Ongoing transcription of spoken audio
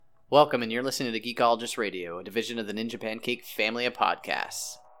Welcome, and you're listening to Geekologist Radio, a division of the Ninja Pancake family of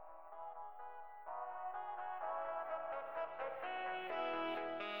podcasts.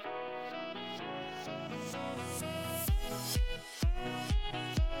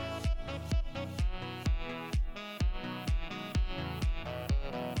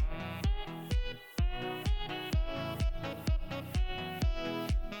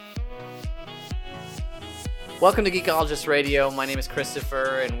 Welcome to Geekologist Radio. My name is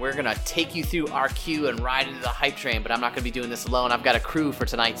Christopher, and we're going to take you through our queue and ride into the hype train, but I'm not going to be doing this alone. I've got a crew for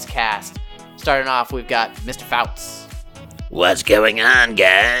tonight's cast. Starting off, we've got Mr. Fouts. What's going on,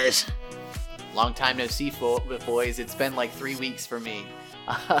 guys? Long time no see, boys. It's been like 3 weeks for me.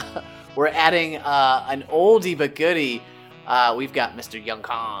 We're adding an oldie but goodie. We've got Mr. Young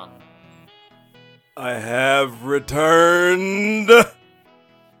Khan. I have returned.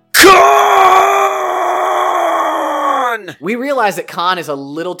 We realize that Khan is a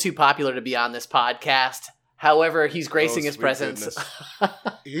little too popular to be on this podcast. However, he's gracing his presence.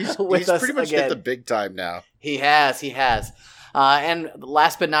 He's with us pretty much again. hit the big time now. He has. And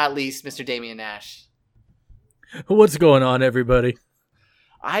last but not least, Mr. Damian Nash. What's going on, everybody?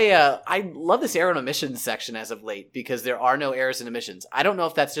 I love this error and omissions section as of late because there are no errors and omissions. I don't know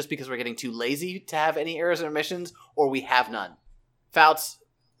if that's just because we're getting too lazy to have any errors and omissions or we have none. Fouts,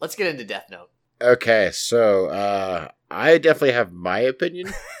 let's get into Death Note. Okay, so I definitely have my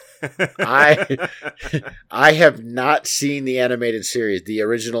opinion. I have not seen the animated series, the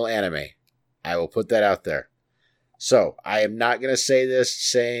original anime. I will put that out there. So I am not going to say this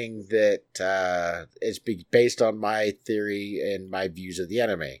saying that it's based on my theory and my views of the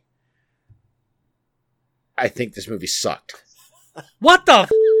anime. I think this movie sucked. What the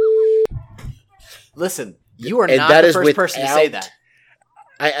Listen, you are not the first person to say that.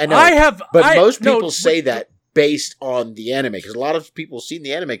 I know, most people say wait, that based on the anime, because a lot of people have seen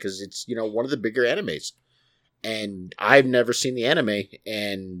the anime because it's, one of the bigger animes. And I've never seen the anime,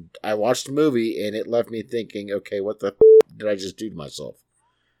 and I watched the movie, and it left me thinking, okay, what the did I just do to myself?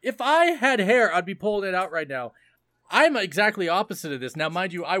 If I had hair, I'd be pulling it out right now. I'm exactly opposite of this. Now,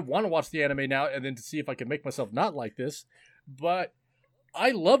 mind you, I want to watch the anime now and then to see if I can make myself not like this. But I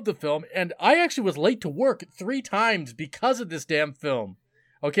love the film, and I actually was late to work 3 times because of this damn film.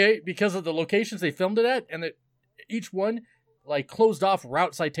 Okay? Because of the locations they filmed it at, and that each one closed off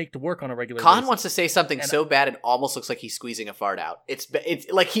routes I take to work on a regular basis. Khan wants to say something so bad it almost looks like he's squeezing a fart out. It's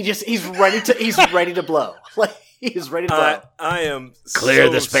like he's ready to blow. Like he is ready to blow. I am Clear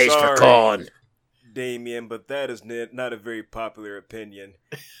so the space sorry, for Khan, Damien, but that is not a very popular opinion.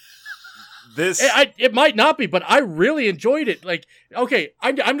 It might not be, but I really enjoyed it. Okay,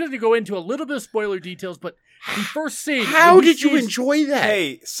 I'm going to go into a little bit of spoiler details, but the first scene. How did you enjoy that?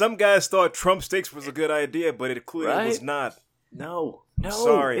 Hey, some guys thought Trump steaks was a good idea, but it clearly was not. No,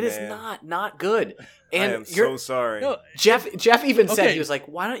 sorry, it man. is not good. And I am so sorry. No, Jeff even said, he was like,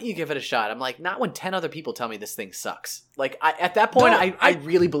 "Why don't you give it a shot?" I'm like, "Not when 10 other people tell me this thing sucks." Like at that point, I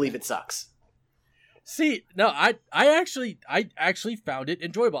really believe it sucks. See, no, I actually found it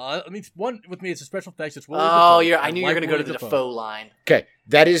enjoyable. I mean, one with me, it's a special effects. It's William Dafoe. I knew you were going to go to the Dafoe line. Okay,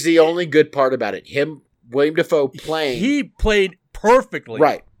 that is the only good part about it. William Dafoe playing. He played perfectly.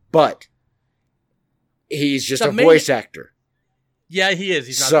 Right, but he's just a voice actor. Yeah, he is.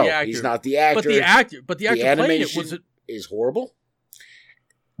 He's not the actor. He's not the actor. But the actor playing it is horrible.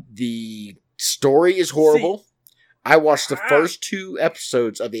 The story is horrible. I watched the first 2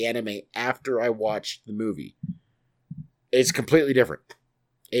 episodes of the anime after I watched the movie. It's completely different.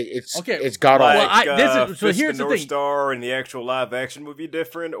 It's got all. So here's the North thing: Star and the actual live action movie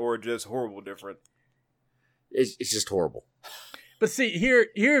different, or just horrible different? It's just horrible. But see,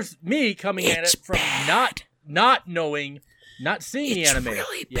 here's me coming at it from not knowing. Not seeing the anime. It's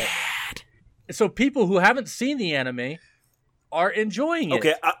really bad. So people who haven't seen the anime are enjoying it.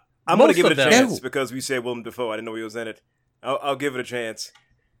 Okay, I'm going to give it a chance because we said Willem Dafoe. I didn't know he was in it. I'll give it a chance.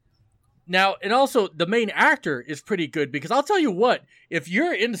 Now, and also, the main actor is pretty good because I'll tell you what, if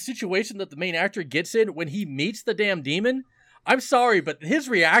you're in the situation that the main actor gets in when he meets the damn demon, I'm sorry, but his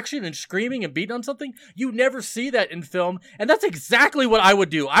reaction and screaming and beating on something, you never see that in film, and that's exactly what I would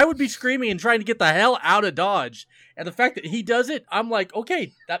do. I would be screaming and trying to get the hell out of Dodge, and the fact that he does it, I'm like,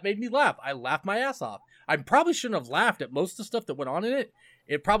 okay, that made me laugh. I laughed my ass off. I probably shouldn't have laughed at most of the stuff that went on in it.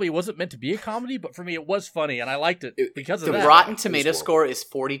 It probably wasn't meant to be a comedy, but for me, it was funny, and I liked it because of that. The Rotten Tomato score is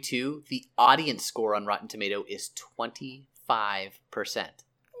 42. The audience score on Rotten Tomato is 25%.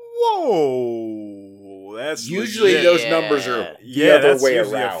 Whoa, that's usually legit. those numbers are the other way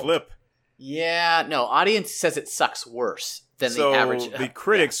around. A flip. Yeah, no, audience says it sucks worse than the average. So the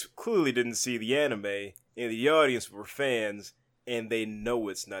critics clearly didn't see the anime, and the audience were fans, and they know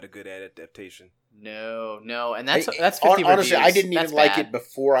it's not a good adaptation. No, and that's 50 honestly, reviews. I didn't even like bad. it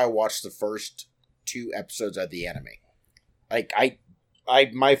before I watched the first 2 episodes of the anime. Like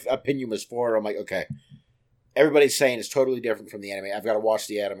my opinion was for it. I'm like, okay, everybody's saying it's totally different from the anime. I've got to watch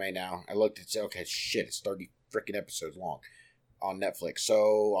the anime now. I looked and said, okay, shit, it's 30 freaking episodes long on Netflix.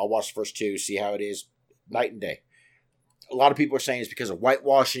 So I'll watch the first 2, see how it is, night and day. A lot of people are saying it's because of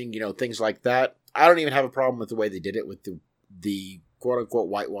whitewashing, things like that. I don't even have a problem with the way they did it with the quote-unquote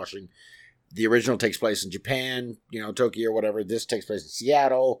whitewashing. The original takes place in Japan, Tokyo or whatever. This takes place in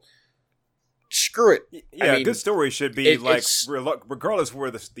Seattle. Screw it. Yeah, a good story should be regardless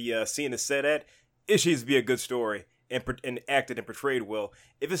where the scene is set at, it needs to be a good story and acted and portrayed well.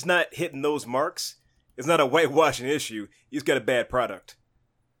 If it's not hitting those marks, it's not a whitewashing issue. You've got a bad product.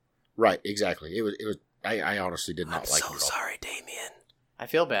 Right, exactly. It was. I honestly did not like it. I'm so sorry, Damien. I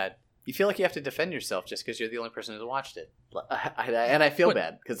feel bad. You feel like you have to defend yourself just because you're the only person who's watched it, and I feel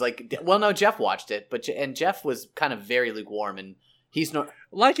bad because, no, Jeff watched it, and Jeff was kind of very lukewarm, and he's not.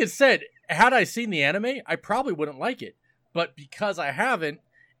 Like it said, had I seen the anime, I probably wouldn't like it, but because I haven't,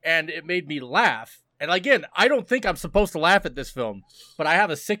 and it made me laugh. And again, I don't think I'm supposed to laugh at this film, but I have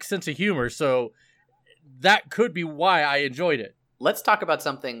a sick sense of humor, so that could be why I enjoyed it. Let's talk about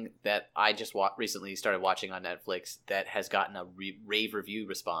something that I just recently started watching on Netflix that has gotten a rave review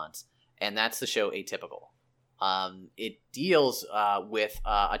response, and that's the show Atypical. It deals with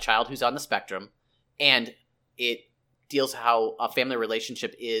a child who's on the spectrum, and it deals how a family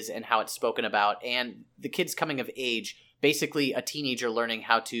relationship is and how it's spoken about, and the kid's coming of age, basically a teenager learning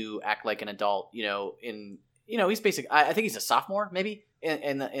how to act like an adult. He's basically, I think he's a sophomore, maybe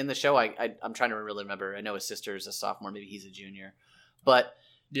in the show. I'm trying to really remember. I know his sister's a sophomore, maybe he's a junior. But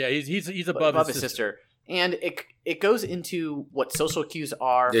yeah, he's above his sister. And it goes into what social cues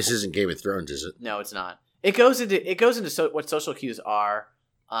are. This isn't Game of Thrones, is it? No, it's not. It goes into what social cues are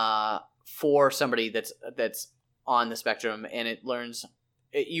for somebody that's on the spectrum, and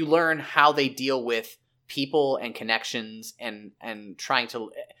you learn how they deal with people and connections and trying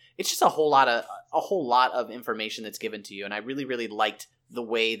to. It's just a whole lot of information that's given to you, and I really, really liked the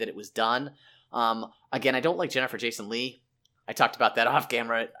way that it was done. Again, I don't like Jennifer Jason Leigh. I talked about that off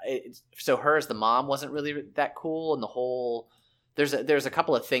camera. So her as the mom wasn't really that cool, and the whole there's a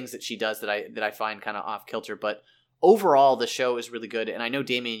couple of things that she does that I find kind of off kilter. But overall, the show is really good, and I know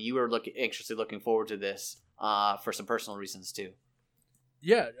Damien, you were anxiously looking forward to this for some personal reasons too.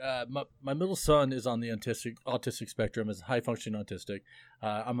 Yeah, my middle son is on the autistic spectrum, is high functioning autistic.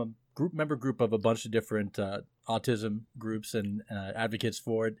 I'm a member group of a bunch of different autism groups and advocates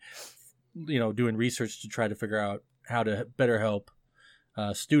for it. Doing research to try to figure out how to better help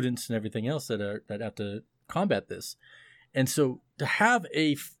students and everything else that have to combat this. And so to have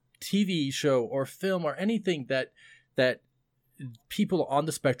a TV show or film or anything that people on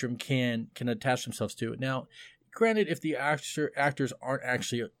the spectrum can attach themselves to. Now, granted, if the actors aren't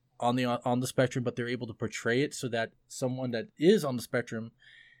actually on the spectrum, but they're able to portray it so that someone that is on the spectrum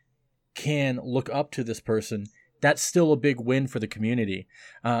can look up to this person, that's still a big win for the community.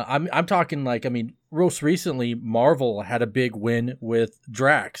 I'm talking most recently, Marvel had a big win with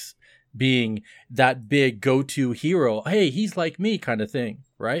Drax being that big go-to hero. Hey, he's like me kind of thing,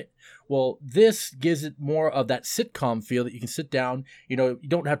 right? Well, this gives it more of that sitcom feel that you can sit down, you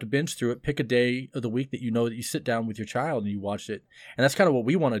don't have to binge through it. Pick a day of the week that that you sit down with your child and you watch it. And that's kind of what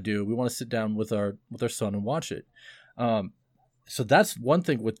we want to do. We want to sit down with our son and watch it. So that's one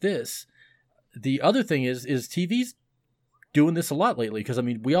thing with this. The other thing is TV's doing this a lot lately because,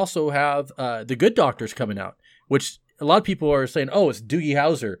 we also have The Good Doctor's coming out, which a lot of people are saying, oh, it's Doogie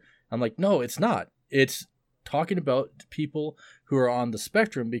Howser. I'm like, no, it's not. It's talking about people who are on the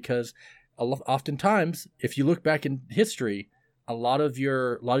spectrum because oftentimes, if you look back in history, a lot of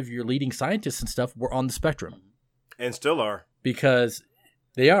your leading scientists and stuff were on the spectrum. And still are. Because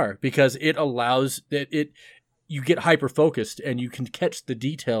it allows that you get hyper focused and you can catch the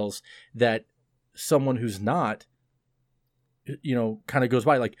details that someone who's not, kind of goes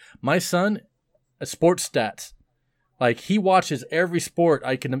by. Like my son, sports stats, he watches every sport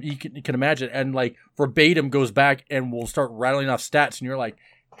you can imagine, and verbatim goes back and will start rattling off stats, and you're like,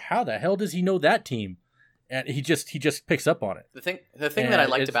 how the hell does he know that team? And he just picks up on it. The thing that I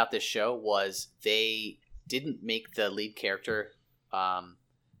liked about this show was they didn't make the lead character,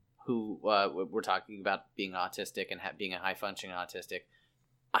 who we're talking about being autistic and being a high functioning autistic,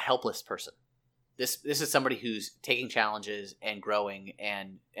 a helpless person. This is somebody who's taking challenges and growing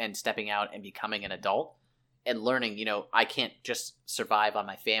and stepping out and becoming an adult and learning, I can't just survive on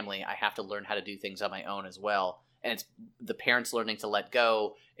my family. I have to learn how to do things on my own as well. And it's the parents learning to let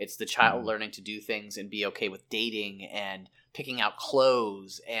go. It's the child learning to do things and be okay with dating and picking out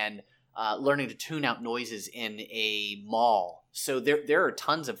clothes and learning to tune out noises in a mall. So there are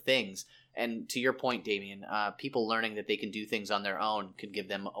tons of things. And to your point, Damien, people learning that they can do things on their own could give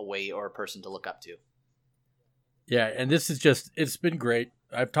them a way or a person to look up to. Yeah, and this is just, it's been great.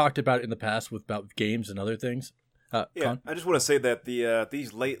 I've talked about it in the past about games and other things. Yeah, I just want to say that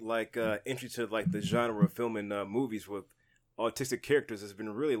these late entry to like the genre of film and movies with autistic characters has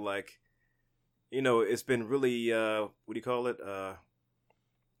been really like, it's been really what do you call it?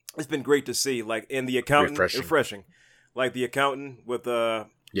 It's been great to see. Like in The Accountant, refreshing. Like The Accountant with Ben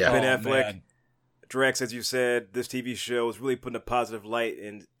Affleck, man. Drax, as you said, this TV show is really putting a positive light,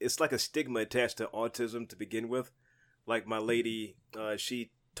 and it's like a stigma attached to autism to begin with. Like my lady,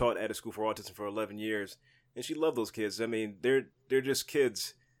 she taught at a school for autism for 11 years. And she loved those kids. I mean, they're just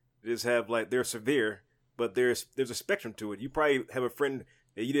kids. They just have they're severe, but there's a spectrum to it. You probably have a friend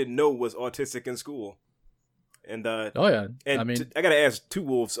that you didn't know was autistic in school. And and I gotta ask Two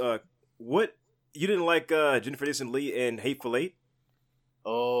Wolves, what you didn't like Jennifer Aniston Lee in Hateful Eight?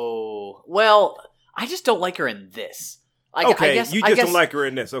 Oh well, I just don't like her in this. You don't like her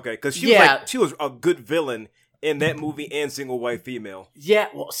in this, okay? Because she was a good villain in that movie and Single White Female. Yeah,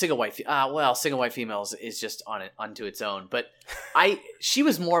 well, Single White Female is just onto its own. But she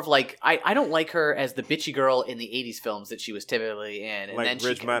was more of I don't like her as the bitchy girl in the 80s films that she was typically in. And like then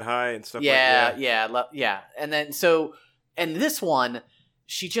Ridgemont High and stuff like that. Yeah. And then and this one,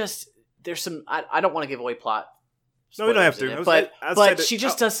 she just, there's some, I don't want to give away plot. No, we don't have to. But she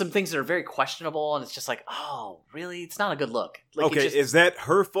just does some things that are very questionable, and it's just like, oh, really? It's not a good look. Is that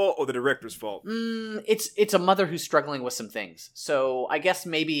her fault or the director's fault? It's a mother who's struggling with some things. So I guess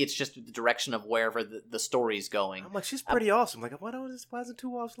maybe it's just the direction of wherever the story's going. I'm like, she's pretty awesome. Like, why isn't Two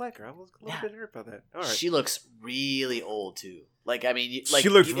Wolves like her? I was a little bit hurt by that. All right. She looks really old too. She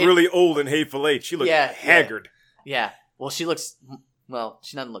looks really old in Hateful Eight. She looks haggard. Yeah. Well, she looks. Well,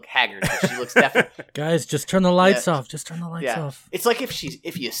 she doesn't look haggard, but she looks definitely. Guys, just turn the lights off. Just turn the lights off. It's like if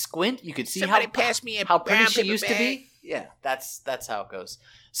you squint, you could see Somebody pass me how pretty she used to be. Yeah, that's how it goes.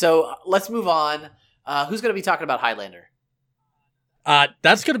 So let's move on. Who's going to be talking about Highlander?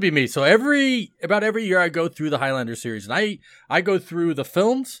 That's going to be me. So about every year I go through the Highlander series, and I go through the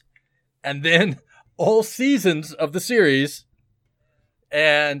films, and then all seasons of the series,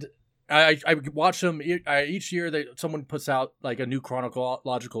 and I watch them each year. Someone puts out like a new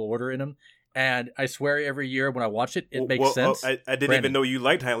chronological order in them, and I swear every year when I watch it, it makes sense. I didn't even know you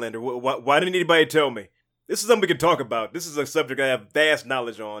liked Highlander. Why didn't anybody tell me? This is something we can talk about. This is a subject I have vast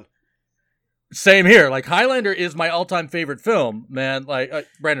knowledge on. Same here. Like Highlander is my all-time favorite film, man. Like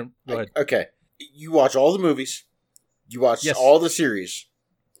Brandon, go ahead. Okay, you watch all the movies. You watch all the series.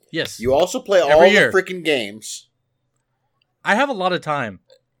 Yes. You also play all the freaking games. I have a lot of time.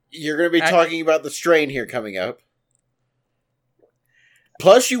 You're going to be talking about the strain here coming up.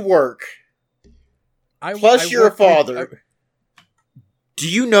 Plus you work. Plus you're a father. Do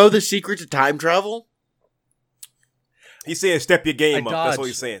you know the secret to time travel? He's saying step your game up. That's what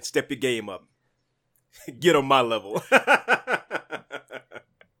he's saying. Step your game up. Get on my level.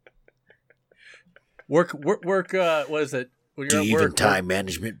 Work, what is it? Do you even time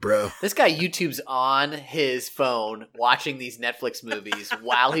management, bro? This guy YouTube's on his phone watching these Netflix movies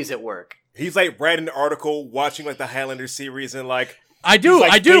while he's at work. He's like writing an article, watching like the Highlander series, and like I do.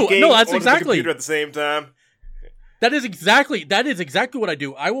 No, that's exactly. The computer at the same time. That is exactly what I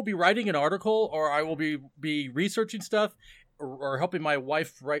do. I will be writing an article, or I will be researching stuff, or helping my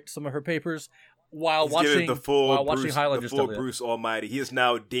wife write some of her papers while watching Highlander stuff. The full Bruce Almighty. He is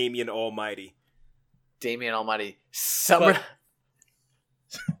now Damien Almighty. Damien Almighty. Somebody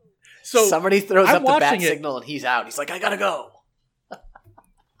throws up the bat signal and he's out. He's like, I gotta go.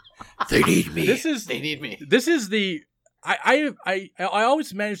 They need me. They need me. This is the. I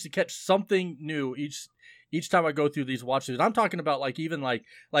always manage to catch something new each time I go through these watches. I'm talking about like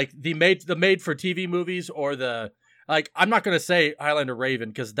the made for TV movies or the. Like, I'm not going to say Highlander Raven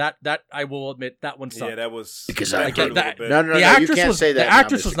because that I will admit that one sucked. Yeah, that was because I heard that. No, you can't say that. The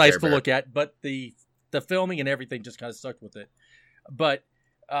actress was nice to look at, but the filming and everything just kind of sucked with it. But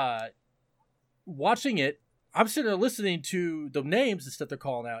watching it, I'm sitting there listening to the names and stuff they're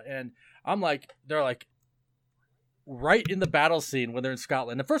calling out, and they're like right in the battle scene when they're in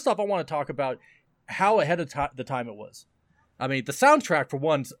Scotland. And first off, I want to talk about how ahead of the time it was. I mean, the soundtrack for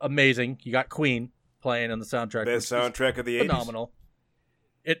one's amazing. You got Queen playing on the soundtrack. Best soundtrack of the 80s. Phenomenal.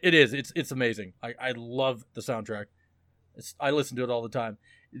 It is. It's amazing. I love the soundtrack. I listen to it all the time.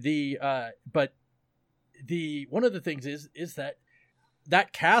 But one of the things is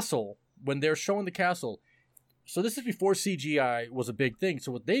that castle, when they're showing the castle, so this is before CGI was a big thing.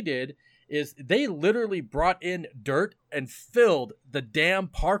 So what they did is they literally brought in dirt and filled the damn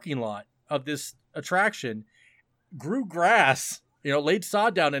parking lot of this attraction, grew grass, laid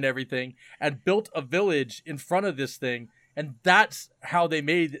sod down and everything, and built a village in front of this thing. And that's how they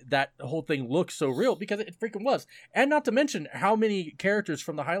made that whole thing look so real, because it freaking was. And not to mention how many characters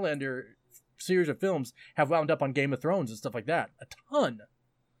from the Highlander series of films have wound up on Game of Thrones and stuff like that. A ton.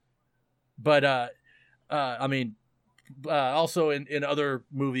 But, also in other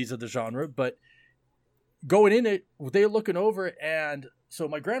movies of the genre. But going in it, they're looking over, and so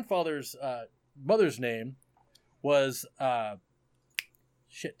my grandfather's mother's name was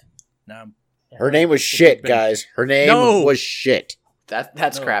shit. Now her name was shit, guys. Her name was shit.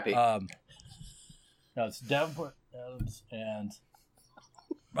 That's crappy. No, it's Davenport Adams and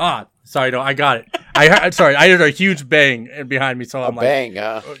sorry, no, I got it. I heard a huge bang behind me, so I'm like,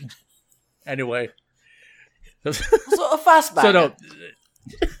 bang. Anyway, so a fast bang. So no,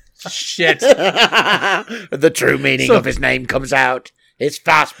 shit. The true meaning of his name comes out. It's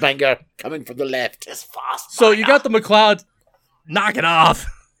Fastbanger coming from the left. It's fast. So you got the McLeods. Knock it off.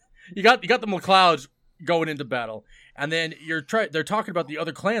 You got the McLeods going into battle, and then they're talking about the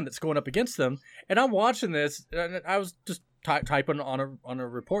other clan that's going up against them. And I'm watching this, and I was just typing on a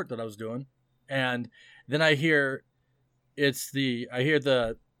report that I was doing, and then I hear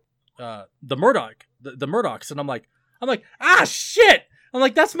the Murdochs, and I'm like, shit! I'm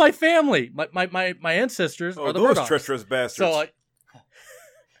like, that's my family. My ancestors are the those Murdochs. treacherous bastards.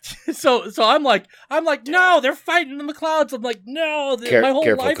 So I'm like, no, they're fighting in the clouds. I'm like, no, my whole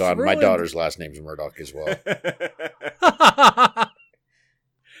careful, life's Con. ruined. My daughter's last name's Murdoch as well. I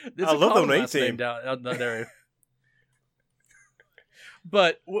love them name team down there.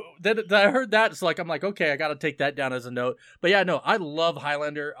 But then I heard that, so I'm like, okay, I got to take that down as a note. But yeah, no, I love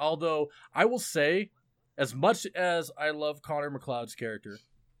Highlander. Although I will say, as much as I love Connor McLeod's character,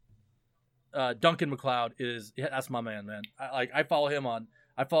 Duncan McLeod that's my man. I follow him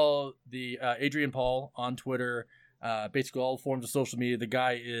I follow the Adrian Paul on Twitter, basically all forms of social media. The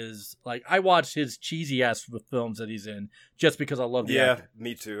guy is I watch his cheesy ass films that he's in just because I love the actor.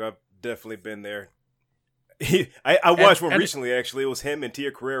 Me too. I've definitely been there. I watched one recently, actually. It was him and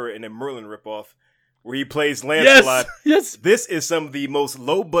Tia Carrera in a Merlin ripoff where he plays Lancelot. Yes. This is some of the most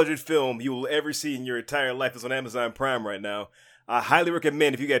low-budget film you will ever see in your entire life. It's on Amazon Prime right now. I highly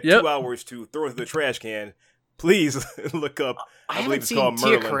recommend, if you got 2 hours to throw into the trash can, please look up. I believe it's called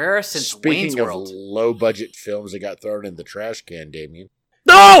Merlin. Tia Carrera since Speaking Wayne's of World. low-budget films that got thrown in the trash can, Damien.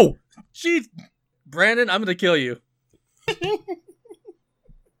 No! Brandon, I'm going to kill you.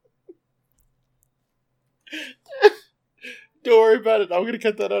 Don't worry about it. I'm going to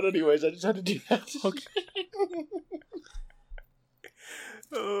cut that out anyways. I just had to do that. Okay.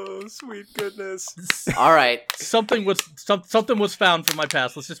 Oh, sweet goodness. All right. Something was found from my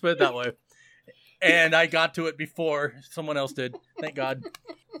past. Let's just put it that way. And I got to it before someone else did. Thank God.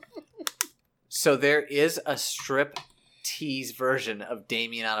 So there is a strip tease version of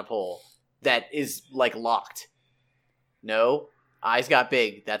Damien on a Pole that is locked. No, eyes got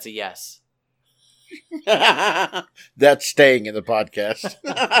big. That's a yes. That's staying in the podcast.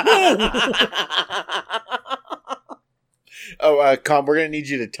 Con, we're going to need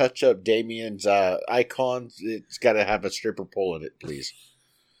you to touch up Damien's icon. It's got to have a stripper pole in it, please.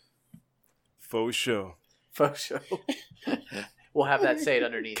 Faux show. We'll have that say it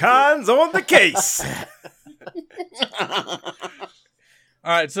underneath. Cons on the case.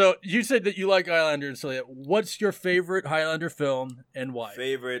 All right, so you said that you like Highlander, so what's your favorite Highlander film and why?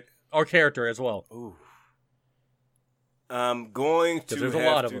 Favorite or character as well? Ooh. I'm going to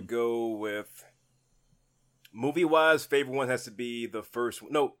have to go with movie-wise. Favorite one has to be the first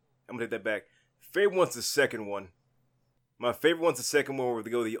one. No, I'm gonna take that back. Favorite one's the second one. My favorite one's the second one where they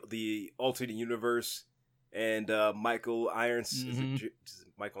go the alternate universe, and Michael Ironside. Mm-hmm.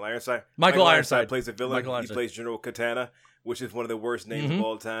 Michael Ironside. Michael Ironside plays a villain. He plays General Katana, which is one of the worst names of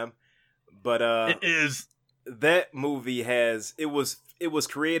all time. But it is. That movie it was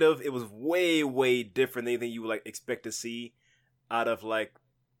creative. It was way, way different than anything you would expect to see out of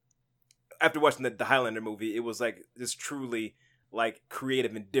after watching the Highlander movie. It was just truly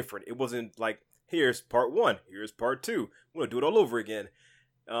creative and different. It wasn't here's part one, here's part two. We're gonna do it all over again.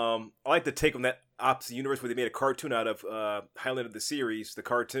 I like to take on that opposite universe where they made a cartoon out of Highlander the series, the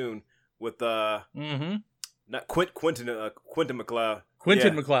cartoon with not Quentin McLeod.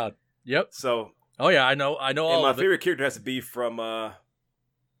 Quentin McLeod. Yep. So. Oh yeah, I know all of it. And my favorite character has to be from the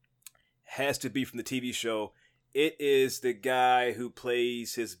TV show. It is the guy who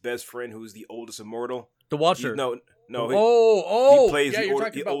plays his best friend, who's the oldest immortal. The Watcher. No. He plays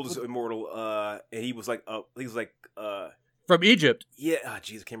the oldest immortal. And he was From Egypt. Yeah,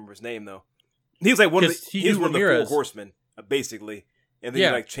 jeez, I can't remember his name though. He was like one of the, he was one of the four horsemen, basically, and then he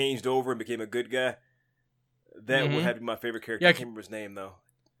like changed over and became a good guy. That would have to be my favorite character. I can't remember his name though.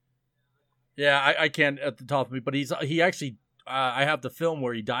 Yeah, I can't at the top of me, but he actually I have the film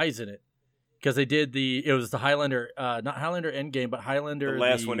where he dies in it because they did it was the Highlander, not Highlander Endgame, but Highlander the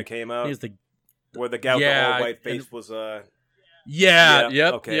last one that came out. Where the guy with the all white face was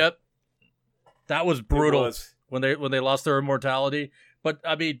Yep. That was brutal when they lost their immortality. But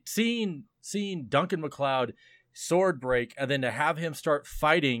I mean, seeing Duncan MacLeod sword break and then to have him start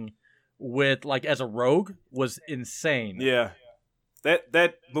fighting with like as a rogue was insane. Yeah.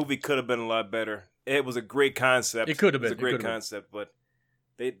 That movie could have been a lot better. It was a great concept. It could have been a great concept, but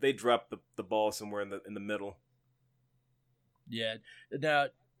they dropped the ball somewhere in the middle. Yeah. Now,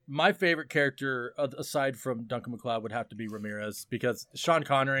 my favorite character aside from Duncan MacLeod would have to be Ramirez because Sean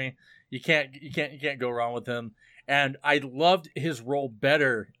Connery, you can't go wrong with him. And I loved his role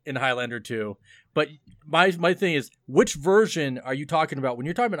better in Highlander 2. But my thing is, which version are you talking about? When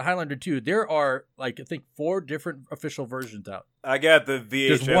you're talking about Highlander 2, there are like I think 4 different official versions out. I got the VHS.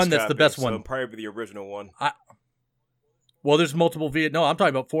 There's one that's the best one. So probably the original one. Well, there's multiple No, I'm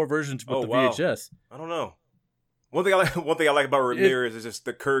talking about 4 versions with VHS. I don't know. One thing I like about Ramirez is just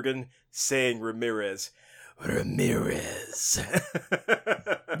the Kurgan saying Ramirez.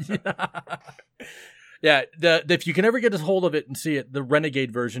 Yeah, if you can ever get a hold of it and see it, the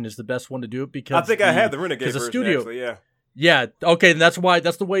Renegade version is the best one to do it because I think I have the Renegade version. Studio, actually, yeah. Yeah, okay, and that's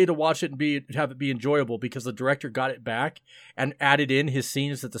the way to watch it and have it be enjoyable because the director got it back and added in his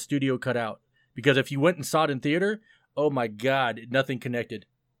scenes that the studio cut out. Because if you went and saw it in theater, oh my god, nothing connected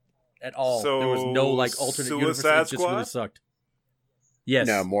at all. So, there was no like alternate universe. It just really sucked. Yes.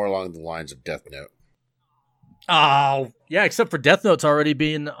 No, more along the lines of Death Note. Oh, yeah, except for Death Note's already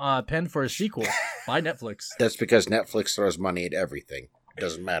being penned for a sequel by Netflix. That's because Netflix throws money at everything. It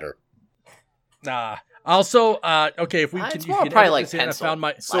doesn't matter. Nah. Also, okay, if we can, you can probably like pencil. I found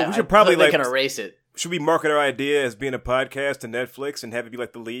my. So we should probably they can erase it. Should we market our idea as being a podcast to Netflix and have it be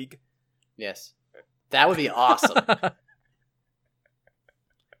like The League? Yes, that would be awesome.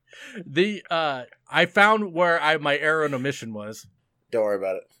 I found where my error and omission was. Don't worry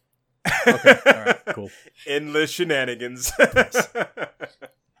about it. Okay, all right, cool. Endless shenanigans.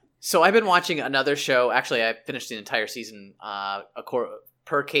 So I've been watching another show. Actually, I finished the entire season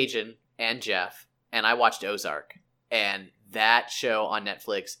per Cajun and Jeff, and I watched Ozark. And that show on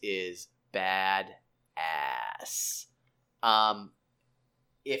Netflix is badass.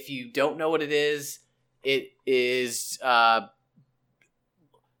 If you don't know what it is it's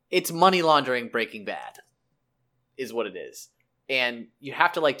money laundering Breaking Bad is what it is. And you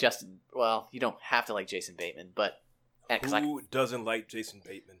have to like Justin. Well, you don't have to like Jason Bateman, but who doesn't like Jason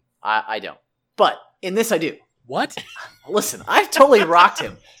Bateman? I don't. But in this, I do. What? Listen, I totally rocked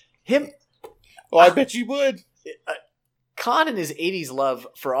him. Well, I bet you would. Khan and his 80s love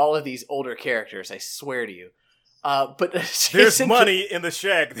for all of these older characters, I swear to you. But there's money in the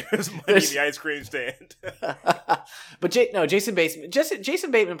shack. There's money in the ice cream stand. But Jason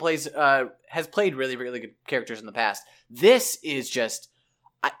Bateman has played really, really good characters in the past. This is just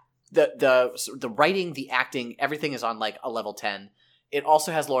the writing, the acting, everything is on like a level 10. It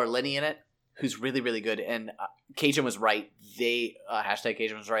also has Laura Linney in it, who's really, really good. And Cajun was right. Hashtag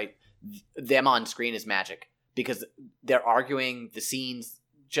Cajun was right. Them on screen is magic because they're arguing the scenes.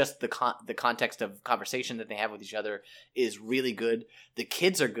 Just the context of conversation that they have with each other is really good. The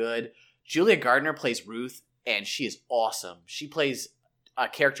kids are good. Julia Gardner plays Ruth, and she is awesome. She plays a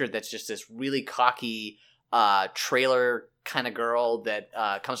character that's just this really cocky trailer kind of girl that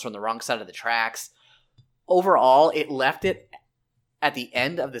comes from the wrong side of the tracks. Overall, it left it at the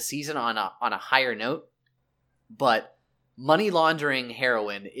end of the season on a higher note, but money laundering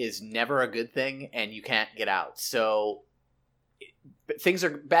heroin is never a good thing, and you can't get out. So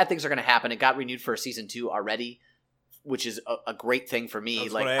bad things are going to happen. It got renewed for season 2 already, which is a great thing for me. I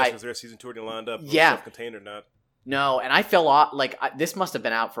was going to ask, is there a season 2 already lined up? Yeah, self-contained or not? No, and I fell off. This must have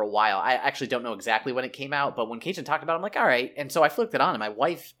been out for a while. I actually don't know exactly when it came out, but when Cajun talked about it, I'm like, all right. And so I flipped it on, and my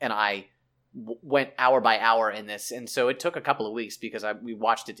wife and I went hour by hour in this, and so it took a couple of weeks because we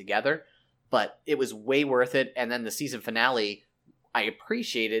watched it together, but it was way worth it. And then the season finale I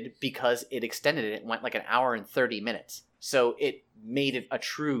appreciated because it extended it. It went like an hour and 30 minutes. So it made it a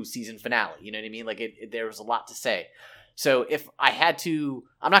true season finale. You know what I mean? Like there was a lot to say. So if I had to,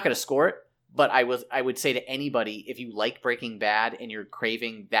 I'm not going to score it, but I would say to anybody, if you like Breaking Bad and you're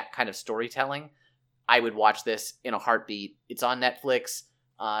craving that kind of storytelling, I would watch this in a heartbeat. It's on Netflix,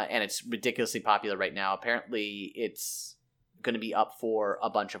 and it's ridiculously popular right now. Apparently, it's going to be up for a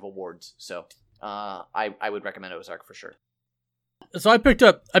bunch of awards. So I would recommend Ozark for sure. So I picked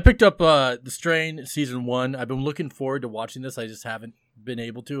up The Strain season 1. I've been looking forward to watching this. I just haven't been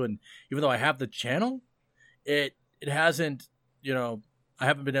able to, and even though I have the channel, it hasn't, I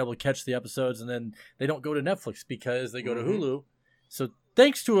haven't been able to catch the episodes, and then they don't go to Netflix because they go to Hulu. So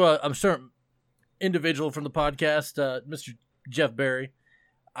thanks to a certain individual from the podcast, Mr. Jeff Barry,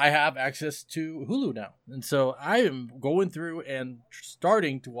 I have access to Hulu now. And so I am going through and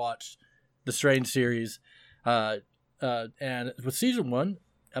starting to watch the Strain series. And with season 1,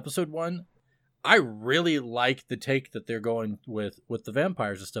 episode 1, I really like the take that they're going with the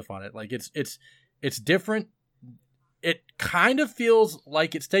vampires and stuff on it. Like it's different. It kind of feels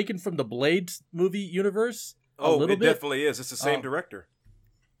like it's taken from the Blades movie universe. It definitely is. It's the same director.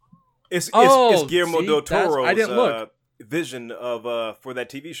 It's Guillermo del Toro's vision of for that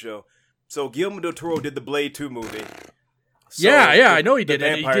TV show. So Guillermo del Toro did the Blade 2 movie. So I know he did.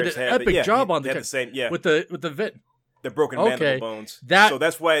 And he did an epic job on the same. Yeah, with the broken mandible bones. So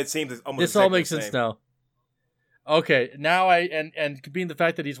that's why it seems almost. This all makes sense now. Okay, now and being the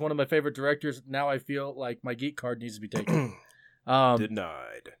fact that he's one of my favorite directors, now I feel like my geek card needs to be taken.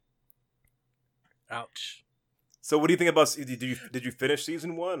 Denied. Ouch. So what do you think about? Did you finish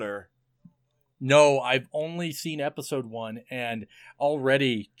season 1 or? No, I've only seen episode 1, and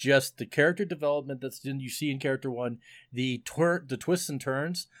already just the character development you see in character 1, the twists and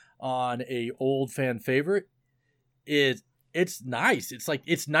turns on a old fan favorite, it's nice.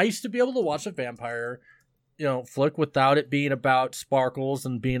 It's nice to be able to watch a vampire, flick without it being about sparkles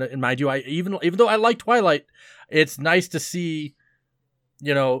and being. And mind you, even though I like Twilight, it's nice to see,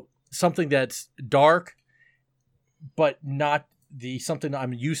 something that's dark, but not something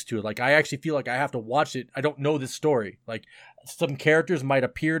I'm used to. Like, I actually feel like I have to watch it. I don't know this story. Like, some characters might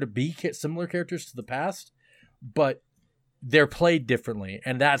appear to be similar characters to the past, but they're played differently,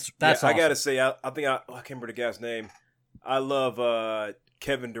 and that's awesome. I gotta say, I think I can't remember the guy's name. I love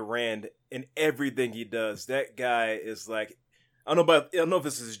Kevin Durand in everything he does. That guy is like, I don't know if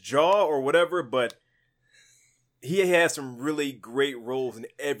it's his jaw or whatever, but he has some really great roles in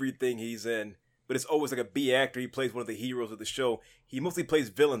everything he's in. But it's always like a B actor. He plays one of the heroes of the show. He mostly plays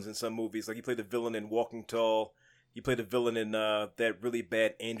villains in some movies. Like, he played the villain in Walking Tall. He played the villain in that really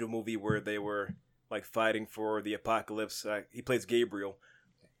bad Angel movie where they were like fighting for the apocalypse. He plays Gabriel.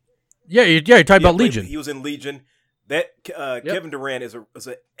 Yeah, you're talking about Legion. He was in Legion. That Kevin Durand is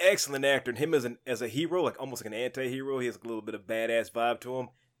an excellent actor, and him as a hero, like almost like an anti-hero. He has a little bit of badass vibe to him.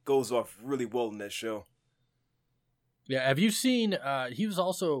 Goes off really well in that show. Yeah, have you seen? He was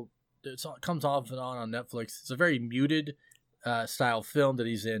also. It comes off and on Netflix. It's a very muted style film that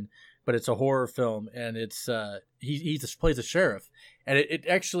he's in, but it's a horror film, and it's he just plays a sheriff, and it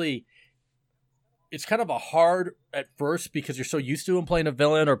actually. It's kind of a hard at first because you're so used to him playing a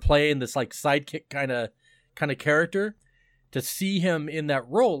villain or playing this like sidekick kind of character, to see him in that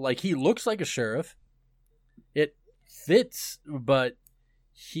role. Like, he looks like a sheriff. It fits, but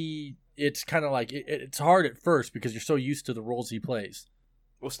it's kind of like it's hard at first because you're so used to the roles he plays.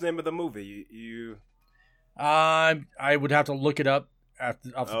 What's the name of the movie? You I would have to look it up off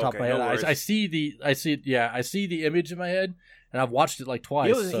the top of my head. No I see the image in my head, and I've watched it like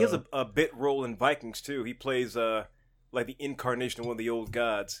twice. He has a bit role in Vikings too. He plays like the incarnation of one of the old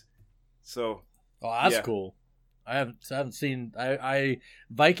gods. So that's cool. I haven't seen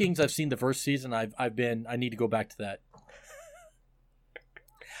Vikings. I've seen the first season. I need to go back to that.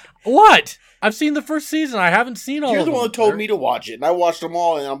 What? I've seen the first season. I haven't seen all of them. You're the one that told me to watch it, and I watched them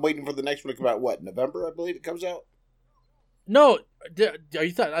all, and I'm waiting for the next one to come out. What, November, I believe it comes out? No. Are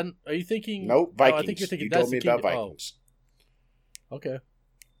you thinking... Nope, Vikings. No, I think you're thinking you told me about Vikings. Oh. Okay.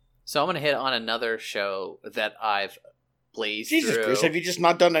 So I'm going to hit on another show that I've blazed Jesus through. Christ, have you just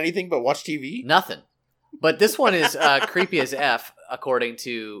not done anything but watch TV? Nothing. But this one is creepy as F, according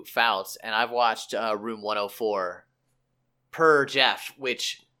to Fouts, and I've watched Room 104 per Jeff,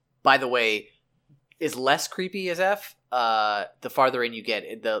 which... by the way, is less creepy as F the farther in you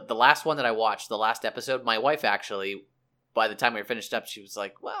get. The last one that I watched, the last episode, my wife actually, by the time we were finished up, she was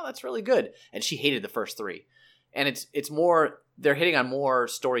like, wow, that's really good. And she hated the first 3. And it's more, they're hitting on more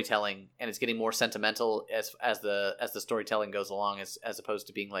storytelling, and it's getting more sentimental as the storytelling goes along, as opposed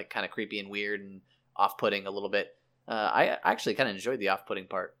to being like kind of creepy and weird and off-putting a little bit. I actually kind of enjoyed the off-putting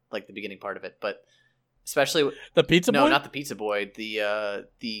part, like the beginning part of it, but... especially the pizza boy? No, not the pizza boy.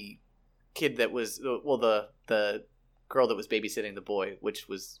 The kid that was the girl that was babysitting the boy, which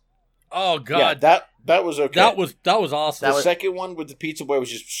was oh god, yeah, that was okay. That was awesome. The second one with the pizza boy was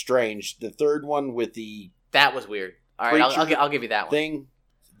just strange. The third one with the that was weird. All right, I'll give you that one.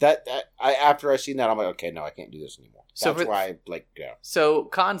 after I seen that, I'm like, okay, no, I can't do this anymore. That's why I like. Yeah. So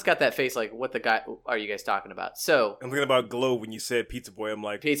Khan's got that face like, what the guy are you guys talking about? So I'm thinking about Glow when you said Pizza Boy. I'm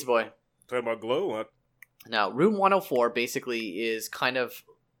like, Pizza Boy. Talking about Glow? Huh? Now, Room 104 basically is kind of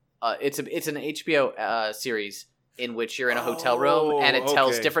it's an HBO series in which you're in a hotel room and it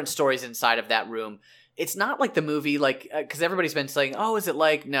tells different stories inside of that room. It's not like the movie, like, because everybody's been saying, "Oh, is it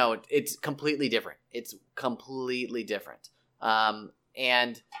like?" No, it's completely different. It's completely different.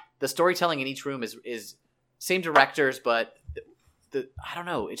 And the storytelling in each room is same directors, but I don't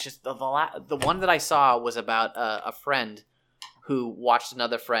know. It's just the one that I saw was about a friend who watched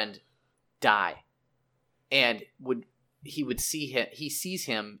another friend die, and he sees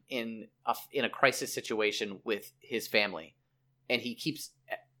him in a crisis situation with his family, and he keeps,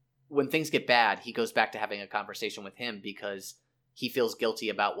 when things get bad, he goes back to having a conversation with him because he feels guilty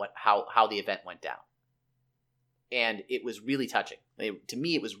about how the event went down. And it was really touching. To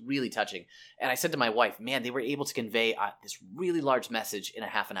me, it was really touching. And I said to my wife, man, they were able to convey this really large message in a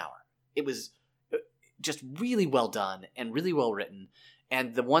half an hour. It was just really well done and really well written.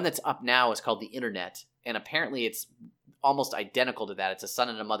 And the one that's up now is called The Internet. And apparently it's almost identical to that. It's a son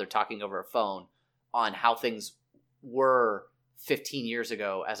and a mother talking over a phone on how things were 15 years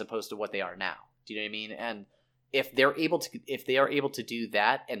ago as opposed to what they are now. Do you know what I mean? And if they are able to do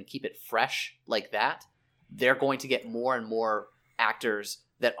that and keep it fresh like that, they're going to get more and more actors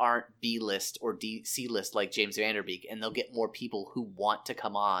that aren't B-list or C-list like James Van Der Beek, and they'll get more people who want to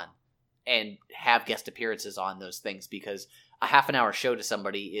come on and have guest appearances on those things, because a half an hour show to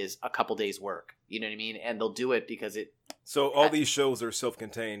somebody is a couple days work. You know what I mean? And they'll do it because it... So all these shows are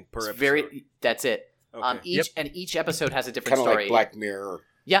self-contained per episode? That's it. Okay. Each episode has a different story. Kind of like Black Mirror.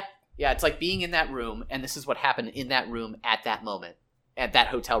 Yeah. Yeah, it's like being in that room, and this is what happened in that room at that moment, at that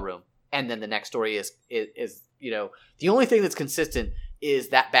hotel room. And then the next story is the only thing that's consistent is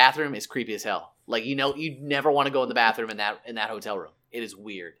that bathroom is creepy as hell. Like, you'd never want to go in the bathroom in that hotel room. It is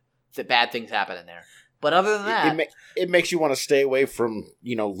weird that bad things happen in there. But other than that, it makes you want to stay away from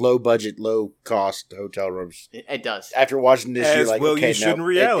low budget, low cost hotel rooms. It does. After watching this, you're like, okay, you in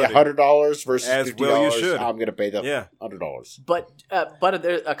reality. $100 versus as $50. Well you should. I'm going to pay the $100. But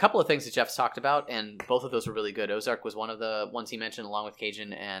there are a couple of things that Jeff's talked about, and both of those were really good. Ozark was one of the ones he mentioned, along with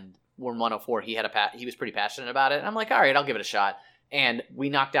Cajun, and Room 104. He was pretty passionate about it, and I'm like, all right, I'll give it a shot. And we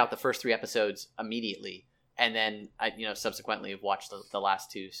knocked out the first 3 episodes immediately. And then I, subsequently have watched the last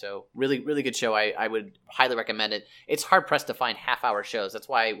 2. So really, really good show. I would highly recommend it. It's hard pressed to find half-hour shows. That's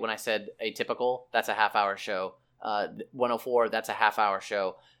why when I said Atypical, that's a half-hour show. 104, that's a half-hour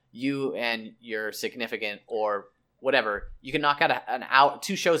show. You and your significant or whatever, you can knock out an hour,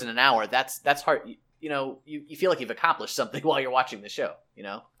 2 shows in an hour. That's hard. You feel like you've accomplished something while you're watching the show.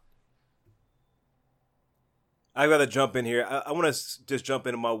 I gotta jump in here. I want to just jump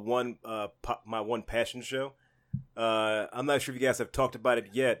into my one passion show. I'm not sure if you guys have talked about it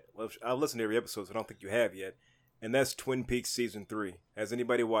yet. Well, I've listened to every episode, so I don't think you have yet. And that's Twin Peaks season 3. Has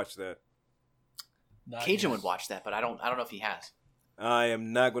anybody watched that? Cajun would watch that, but I don't know if he has. I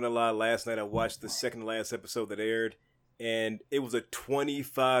am not gonna lie. Last night I watched the second to last episode that aired, and it was a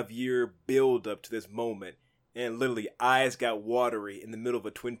 25-year build up to this moment, and literally eyes got watery in the middle of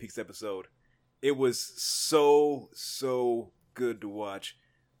a Twin Peaks episode. It was so good to watch.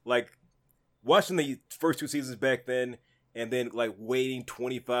 Like, watching the first 2 seasons back then, and then, like, waiting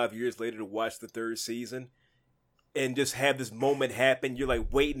 25 years later to watch the 3rd season, and just have this moment happen. You're,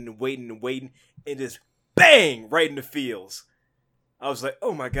 like, waiting, and just bang! Right in the feels. I was like,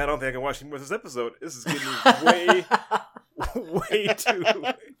 oh my god, I don't think I can watch any more of this episode. This is getting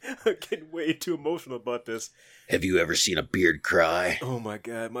getting way too emotional about this. Have you ever seen a beard cry? Oh my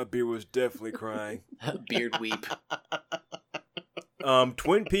god, my beard was definitely crying. Beard weep.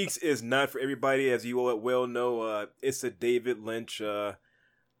 Twin Peaks is not for everybody, as you all well know. It's a David Lynch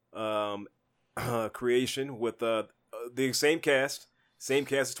creation with the same cast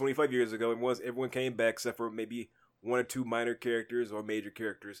as 25 years ago. Everyone came back except for maybe 1 or 2 minor characters or major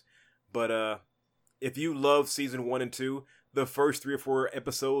characters. But if you love season 1 and 2, the first 3 or 4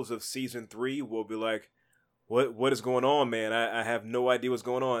 episodes of season 3 will be like, what is going on, man? I have no idea what's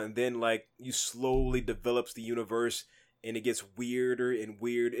going on. And then, like, you slowly develops the universe, and it gets weirder and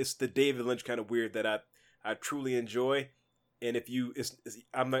weird. It's the David Lynch kind of weird that I truly enjoy. And if you,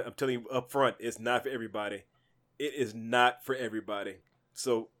 I'm telling you up front, it's not for everybody. It is not for everybody.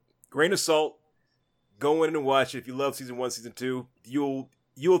 So, grain of salt. Go in and watch it. If you love season 1, season 2, you'll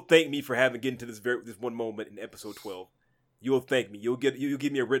thank me for having getting to this one moment in episode 12. You'll thank me. You'll give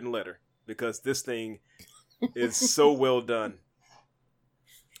me a written letter, because this thing is so well done.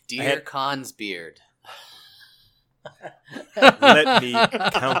 Dear Khan's beard. Let me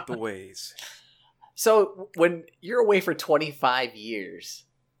count the ways. So when you're away for 25 years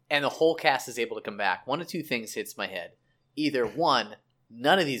and the whole cast is able to come back, one of two things hits my head. Either one,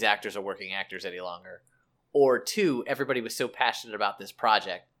 none of these actors are working actors any longer, or two, everybody was so passionate about this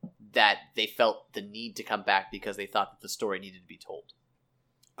project that they felt the need to come back because they thought that the story needed to be told.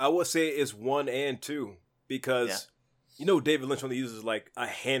 I would say it's one and two because, David Lynch only uses like a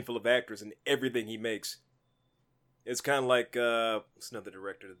handful of actors in everything he makes. It's kind of like, what's another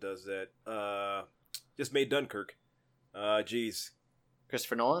director that does that? Just made Dunkirk.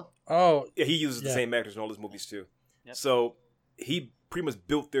 Christopher Nolan? Oh. Yeah, he uses the same actors in all his movies too. Yep. So he pretty much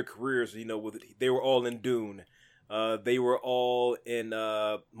built their careers, they were all in Dune. They were all in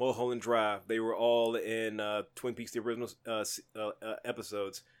Mulholland Drive. They were all in Twin Peaks, the original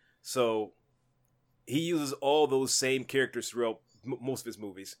episodes. So he uses all those same characters throughout most of his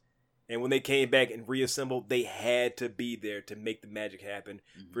movies. And when they came back and reassembled, they had to be there to make the magic happen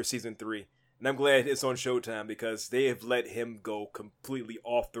for season 3. And I'm glad it's on Showtime because they have let him go completely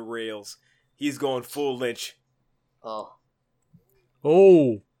off the rails. He's going full Lynch. Oh.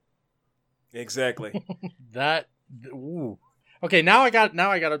 Exactly. Ooh. Okay, now I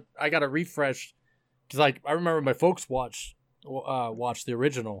gotta refresh because I remember my folks watched the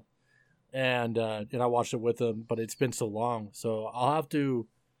original, and I watched it with them, but it's been so long, so I'll have to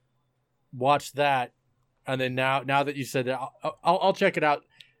watch that, and then now that you said that, I'll check it out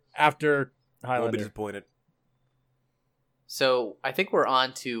after Highlander. Won't be disappointed. So I think we're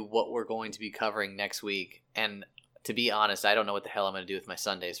on to what we're going to be covering next week, and to be honest, I don't know what the hell I'm going to do with my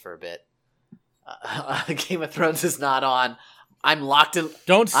Sundays for a bit. Game of Thrones is not on. I'm locked and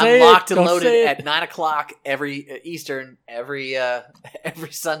loaded at 9:00 every Eastern every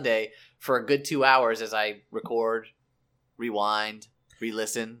Sunday for a good 2 hours as I record, rewind,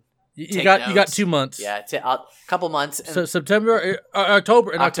 re-listen. You got 2 months. Yeah, a couple months. So September,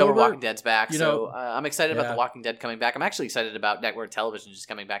 October. Walking Dead's back. So I'm excited about The Walking Dead coming back. I'm actually excited about network television just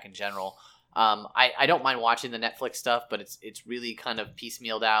coming back in general. I don't mind watching the Netflix stuff, but it's really kind of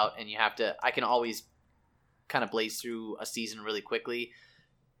piecemealed out, and I can always kind of blaze through a season really quickly.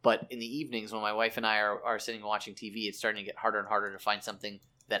 But in the evenings when my wife and I are sitting and watching TV, it's starting to get harder and harder to find something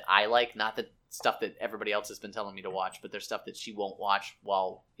that I like, not the stuff that everybody else has been telling me to watch, but there's stuff that she won't watch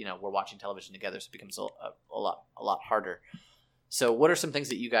while, we're watching television together. So it becomes a lot harder. So what are some things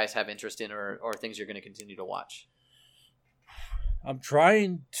that you guys have interest in or things you're going to continue to watch? I'm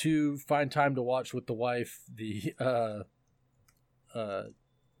trying to find time to watch with the wife the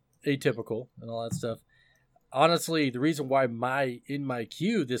Atypical and all that stuff. Honestly, the reason why in my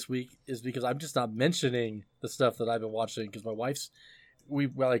queue this week is because I'm just not mentioning the stuff that I've been watching because my wife's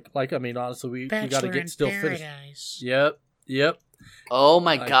honestly we got to get still finished. Yep. Oh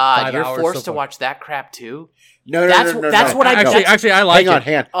my God! You're forced to watch that crap too. No. That's what I actually I like it.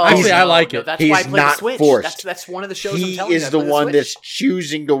 Hang on. I like it. No, that's why I play the Switch. Forced. That's one of the shows. He I'm telling you. is the one that's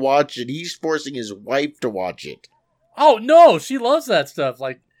choosing to watch it. He's forcing his wife to watch it. Oh no, she loves that stuff.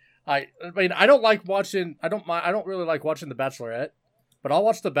 Like I don't like watching. I don't really like watching The Bachelorette, but I'll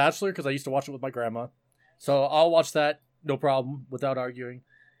watch The Bachelor because I used to watch it with my grandma. So I'll watch that no problem without arguing,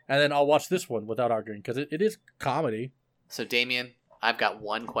 and then I'll watch this one without arguing because it is comedy. So Damien, I've got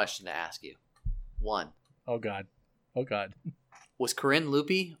one question to ask you. One. Oh God. Was Corinne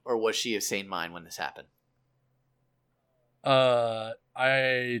loopy or was she of sane mind when this happened? To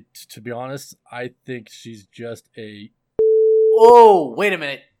be honest, I think she's just a. Oh, wait a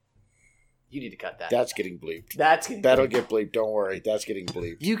minute. You need to cut that. That's getting bleeped. That'll get bleeped. Don't worry. That's getting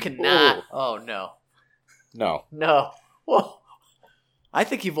bleeped. You cannot. Oh no. No. Whoa. I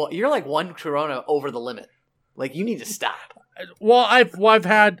think you're like one Corona over the limit. Like you need to stop. Well, I've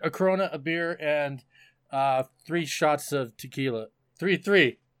had a Corona, a beer, and 3 shots of tequila.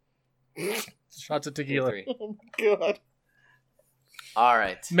 Three shots of tequila. 3. Oh my God. All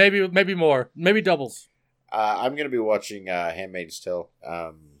right. Maybe more. Maybe doubles. I'm gonna be watching Handmaid's Tale.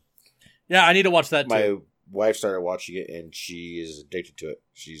 Yeah, I need to watch that too. My wife started watching it, and she is addicted to it.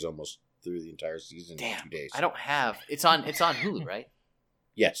 She's almost through the entire season in 2 days. I don't have. It's on Hulu, right?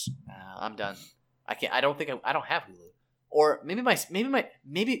 Yes. I'm done. I can't. I don't have Hulu. Or maybe my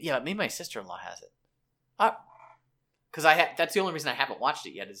sister-in-law has it. Because that's the only reason I haven't watched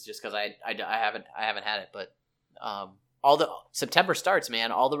it yet is just because I haven't had it. But all the September starts,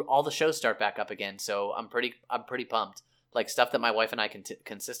 man. All the shows start back up again. So I'm pretty pumped. Like stuff that my wife and I can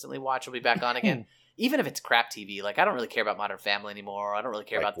consistently watch will be back on again. Even if it's crap TV, like I don't really care about Modern Family anymore. I don't really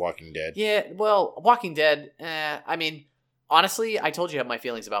care about Walking Dead. Yeah, well, Walking Dead. I mean, honestly, I told you my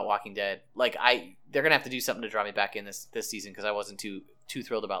feelings about Walking Dead. Like they're gonna have to do something to draw me back in this season because I wasn't too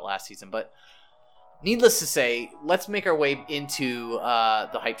thrilled about last season. But Needless to say, let's make our way into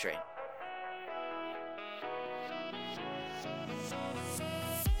the hype train.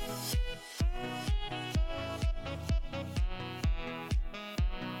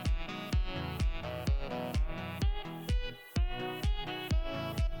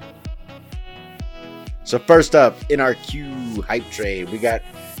 So first up in our Q hype train, we got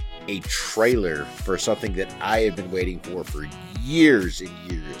a trailer for something that I have been waiting for years and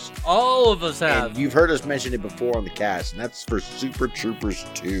years. All of us have. And you've heard us mention it before on the cast, and that's for Super Troopers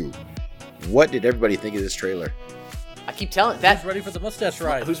 2. What did everybody think of this trailer? I keep telling that. Who's ready for the mustache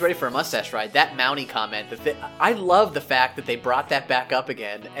ride? Who's ready for a mustache ride? That Mountie comment. I love the fact that they brought that back up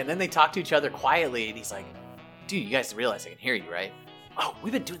again, and then they talk to each other quietly, and he's like, "Dude, you guys realize I can hear you, right? Oh,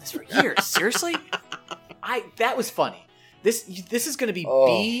 we've been doing this for years. Seriously? That was funny. This is going to be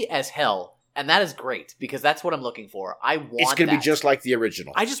B as hell, and that is great because that's what I'm looking for. It's going to be just like the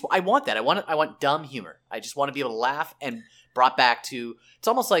original. I want that. I want dumb humor. I just want to be able to laugh and brought back to. It's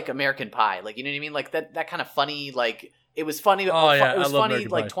almost like American Pie. Like, you know what I mean? Like that kind of funny. Like it was funny. Oh yeah, it was funny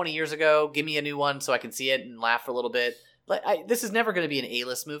American like Pie. 20 years ago. Give me a new one so I can see it and laugh for a little bit. This is never going to be an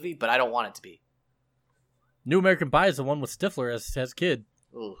A-list movie, but I don't want it to be. New American Pie is the one with Stifler as kid.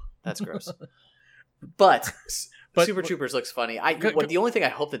 Ooh, that's gross. But Super Troopers looks funny. The only thing I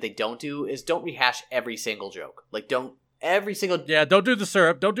hope that they don't do is don't rehash every single joke. Like, don't do the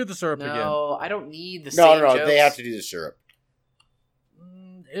syrup. Don't do the syrup again. No, I don't need the same jokes. No, they have to do the syrup.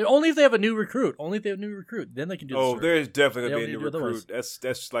 Only if they have a new recruit. Then they can do the syrup. Oh, there's definitely They going to be a don't new need to do recruit.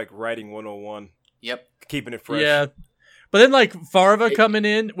 That's like writing 101. Yep. Keeping it fresh. Yeah. But then, like, Farva coming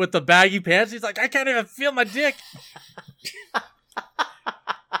in with the baggy pants, he's like, I can't even feel my dick.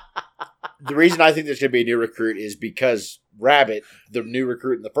 The reason I think there's going to be a new recruit is because Rabbit, the new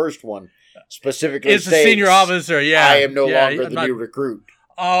recruit in the first one, specifically It's a senior officer, yeah. I am no longer the new recruit.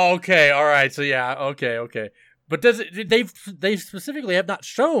 Oh, okay, all right. So, yeah, okay. But they specifically have not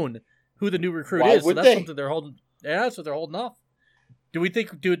shown who the new recruit Why is. would So that's they? something they're holding. Yeah, that's what they're holding off. Do we think?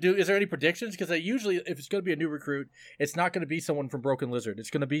 Is there any predictions? Because usually, if it's going to be a new recruit, it's not going to be someone from Broken Lizard. It's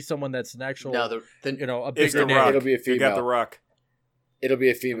going to be someone that's an actual, a It's bigger The name. Rock. It'll be a You female. got The Rock. It'll be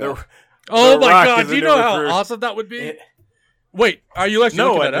a female. Oh The my Rock god! is Do a you new know how recruit. awesome that would be? Wait, are you actually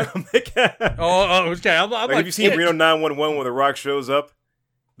No, looking that up? Oh, okay. I'm like, like, have you seen Reno 911 when The Rock shows up?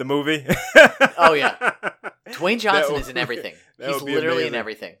 The movie? Oh, yeah. Dwayne Johnson would- is in everything. that He's would be literally in amazing.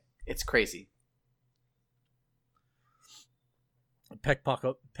 everything. It's crazy. Peck Pop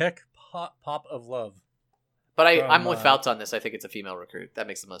of Love. But I'm with Fouts on this. I think it's a female recruit. That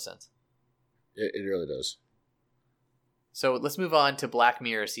makes the most sense. It really does. So let's move on to Black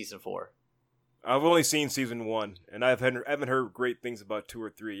Mirror Season 4. I've only seen season 1, and I haven't heard great things about 2 or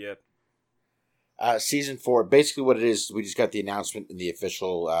 3 yet. Season 4, basically what it is, we just got the announcement and the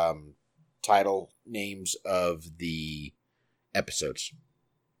official title names of the episodes.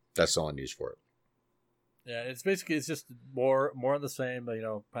 That's the only news for it. Yeah, it's just more of the same,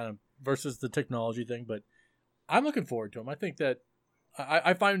 kind of versus the technology thing. But I'm looking forward to them. I think that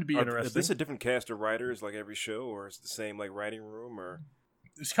I find them to be interesting. Is this a different cast of writers like every show, or is it the same like writing room? Or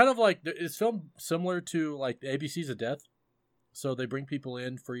It's kind of like it's filmed similar to like ABC's of Death, so they bring people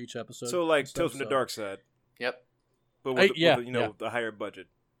in for each episode. so like and Tales stuff, from the so- Dark Side, Yep. but with, yeah, the higher budget.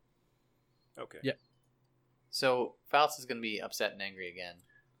 Okay. Yeah. So Fouts is going to be upset and angry again.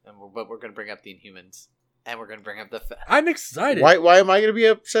 But we're going to bring up the Inhumans. And we're going to bring up the... I'm excited. Why am I going to be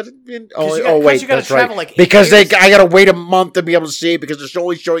upset? Oh, you gotta wait, travel, that's right. like, 8 because years. I got to wait a month to be able to see it because they're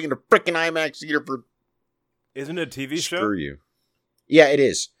only showing in a freaking IMAX theater for... Isn't it a TV show? Screw you. Yeah, it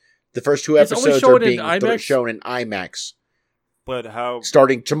is. The first 2 It's only episodes shown are in being IMAX? shown in IMAX But how?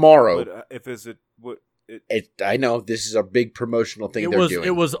 starting tomorrow. But if is it what? I know this is a big promotional thing they're doing.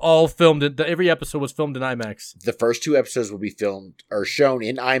 It was all filmed. Every episode was filmed in IMAX. The first 2 episodes will be filmed or shown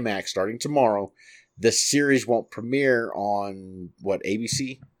in IMAX starting tomorrow. The series won't premiere on,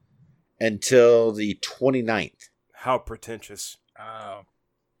 ABC? Until the 29th. How pretentious. Oh.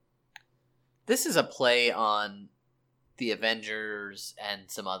 This is a play on the Avengers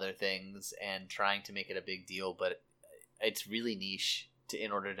and some other things and trying to make it a big deal, but it's really niche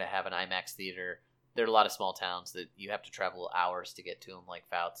in order to have an IMAX theater. There are a lot of small towns that you have to travel hours to get to them, like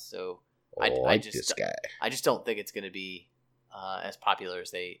Fouts. So I just this guy. I just don't think it's going to be as popular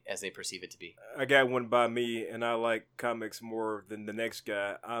as they perceive it to be. I got one by me, and I like comics more than the next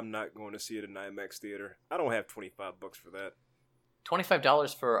guy. I'm not going to see it in IMAX theater. I don't have $25 for that.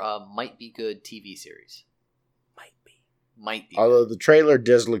 $25 for a might be good TV series. Might be. Although the trailer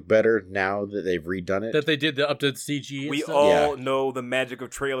does look better now that they've redone it. That they did the updated CG. We stuff. all know the magic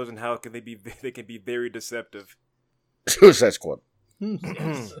of trailers and how can they be very deceptive. Suicide Squad.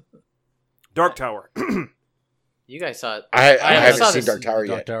 Dark Tower. You guys saw it. I haven't seen Dark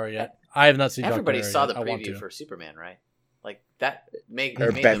Tower yet. I have not seen Everybody Dark saw Tower the yet. I want preview to. for Superman, right? Like that made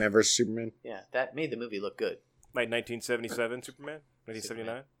Batman vs Superman. Yeah, that made the movie look good. Like 1977 Superman?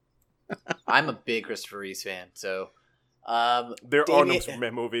 1979? I'm a big Christopher Reeves fan, so There are no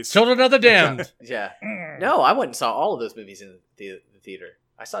Superman movies. Children of the Damned. Yeah. No, I went and saw all of those movies in the theater.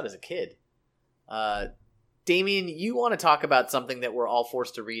 I saw it as a kid. Damien, you want to talk about something that we're all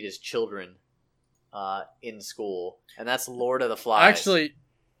forced to read as children in school, and that's Lord of the Flies. Actually,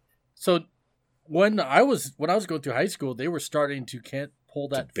 so when I was going through high school, they were starting to can't pull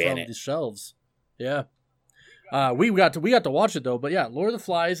that from the shelves. Yeah. We got to watch it though, but yeah, Lord of the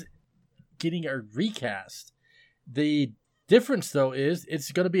Flies getting a recast. The difference though is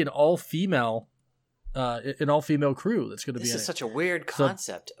it's going to be an all-female crew that's going to be in it. This is such a weird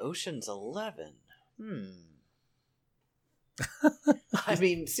concept. Ocean's 11. I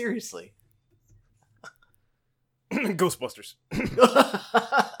mean, seriously. Ghostbusters.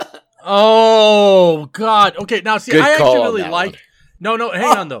 Oh God. Okay, now see, Good I call actually on really that like. one. No,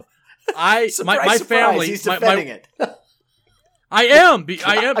 hang on though. My Surprise, family, he's defending it. I am. No,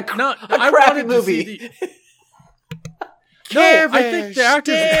 I crappy wanted movie. To see no, I think the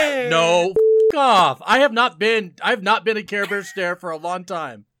actors. No, f- off. I've not been a Carebear stare for a long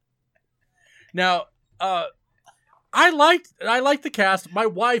time. Now, I liked the cast. My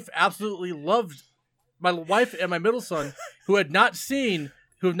wife absolutely loved. My wife and my middle son, they hadn't seen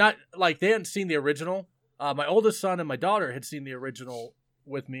the original. My oldest son and my daughter had seen the original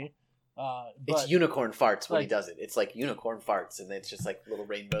with me. It's unicorn farts when he does it. It's like unicorn farts, and it's just like little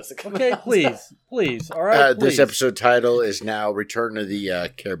rainbows that come okay, out. please. All right, This episode title is now Return to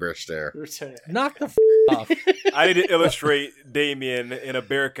the Care Bear Stare. Knock the off. I need to illustrate Damien in a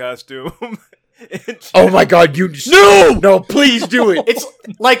bear costume. Oh my God! No! Please do it. It's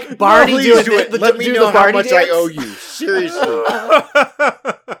like Barney Please doing do it. the Let me do know the how Barney much dance. I owe you. Seriously.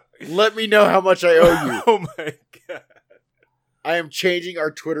 Let me know how much I owe you. Oh my God! I am changing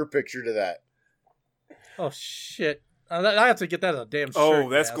our Twitter picture to that. Oh shit! I have to get that as a damn shirt. Oh,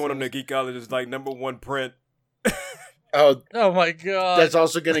 that's you going on assholes. the Geekologist like #1 print. Oh, Oh my God! that's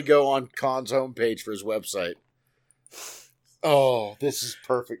also going to go on Khan's homepage for his website. Oh, this is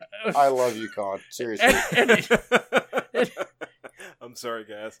perfect. I love you, Khan. Seriously. I'm sorry,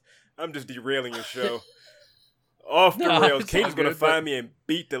 guys. I'm just derailing your show. Off the No, rails. it's Kate's all going to good, find me and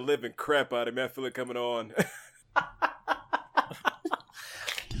beat the living crap out of me. I feel it coming on.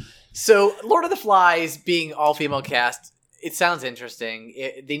 So, Lord of the Flies being all-female cast, it sounds interesting.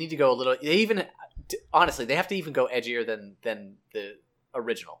 They need to go a little... Honestly, they have to even go edgier than the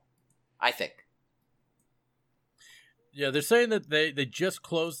original, I think. Yeah, they're saying that they just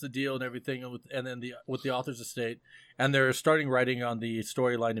closed the deal and everything, with the author's estate, and they're starting writing on the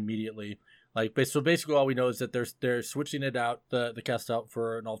storyline immediately. So basically, all we know is that they're switching it out, the cast out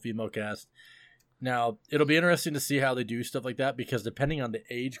for an all-female cast. Now, it'll be interesting to see how they do stuff like that, because depending on the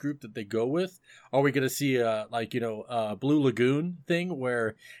age group that they go with, are we going to see a Blue Lagoon thing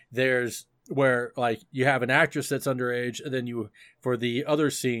where you have an actress that's underage, and then for the other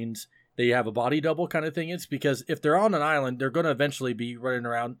scenes they have a body double kind of thing. It's because if they're on an island, they're going to eventually be running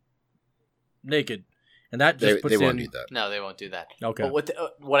around naked, and that just puts they won't do that. No, they won't do that. Okay. But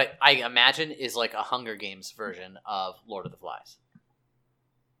what I imagine is like a Hunger Games version of Lord of the Flies.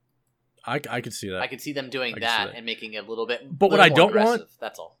 I could see that. I could see them doing that and making it a little bit. But what I don't want,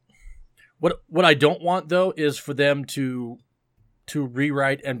 that's all. What I don't want though is for them to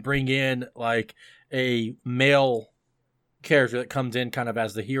rewrite and bring in like a male character that comes in kind of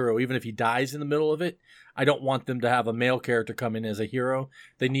as the hero, even if he dies in the middle of it. I don't want them to have a male character come in as a hero.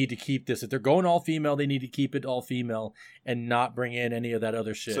 They need to keep this. If they're going all female, they need to keep it all female and not bring in any of that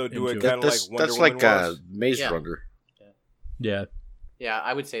other shit. So do it into kind of like Wonder That's Woman like was? Maze Runner. Yeah. Yeah,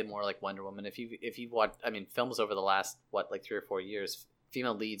 I would say more like Wonder Woman. If you watch, I mean, films over the last 3 or 4 years,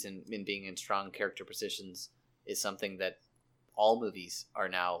 female leads in being in strong character positions is something that all movies are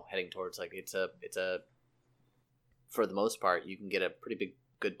now heading towards. Like it's a for the most part, you can get a pretty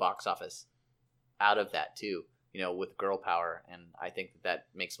good box office out of that too. With girl power, and I think that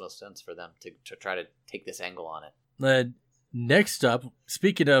makes most sense for them to try to take this angle on it. Next up,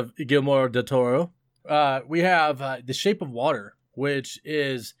 speaking of Guillermo del Toro, we have The Shape of Water, which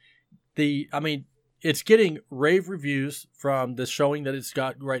is it's getting rave reviews from the showing that it's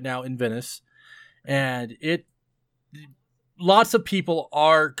got right now in Venice, and lots of people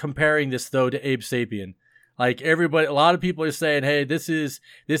are comparing this though to Abe Sapien. Like everybody, a lot of people are saying, "Hey, this is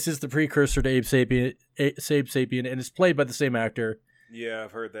the precursor to Abe Sapien, and it's played by the same actor." Yeah,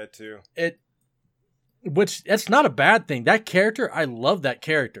 I've heard that too. which that's not a bad thing. That character, I love that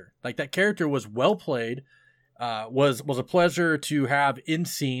character. Like that character was well played. Was a pleasure to have in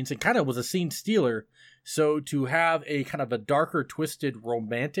scenes, and kind of was a scene stealer. So to have a kind of a darker, twisted,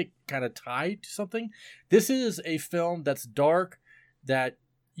 romantic kind of tie to something, this is a film that's dark, that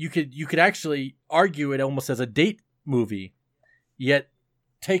you could actually argue it almost as a date movie, yet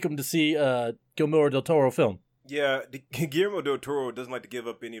take them to see a Guillermo del Toro film. Yeah, Guillermo del Toro doesn't like to give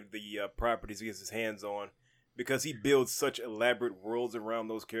up any of the properties he gets his hands on, because he builds such elaborate worlds around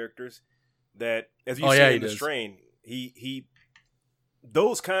those characters that, as you say in The Strain, he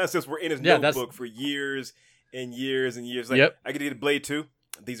those concepts were in his notebook for years and years and years. Like, I could get Blade 2.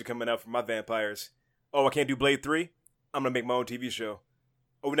 These are coming out for my vampires. Oh, I can't do Blade 3? I'm going to make my own TV show.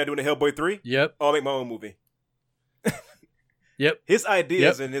 Oh, we're not doing a Hellboy 3? Yep. Oh, I'll make my own movie. Yep. His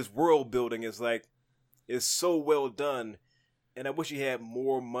ideas and his world building is so well done. And I wish he had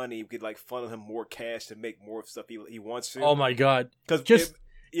more money. We could funnel him more cash to make more stuff he wants to. Oh my God. Because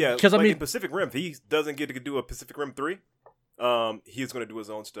I mean, in Pacific Rim, if he doesn't get to do a Pacific Rim 3, he's going to do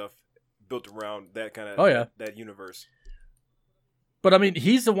his own stuff built around that kind of that universe. But I mean,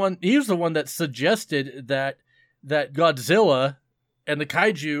 he was the one that suggested that Godzilla and the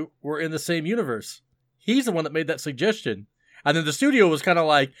kaiju were in the same universe. He's the one that made that suggestion. And then the studio was kind of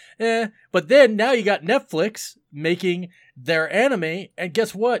like, but then now you got Netflix making their anime, and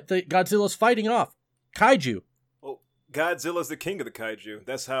guess what? Godzilla's fighting off kaiju. Well, Godzilla's the king of the kaiju.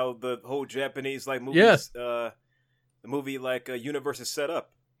 That's how the whole Japanese movies, the movie universe is set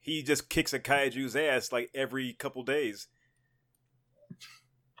up. He just kicks a kaiju's ass every couple days.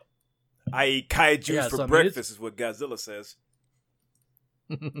 I eat kaijus for breakfast is what Godzilla says.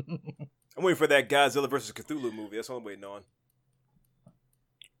 I'm waiting for that Godzilla versus Cthulhu movie. That's what I'm waiting on.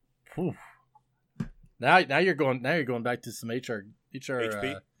 Whew. Now you're going back to some HR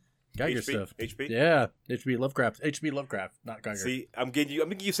HP? Geiger HP? stuff. HP? Yeah, HP Lovecraft, not Geiger. See, I'm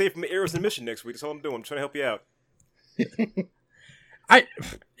getting you saved from Errors and Mission next week. That's all I'm doing. I'm trying to help you out.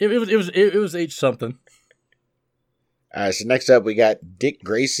 It was H something. So next up, we got Dick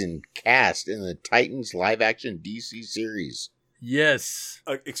Grayson cast in the Titans live-action DC series. Yes.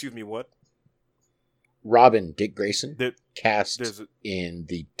 Excuse me, what? Robin, Dick Grayson, cast in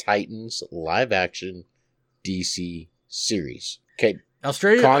the Titans live-action DC series. Okay,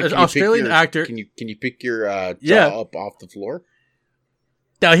 Australian actor. Can you pick your jaw up off the floor?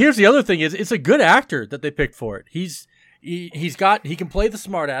 Now here's the other thing: it's a good actor that they picked for it. He can play the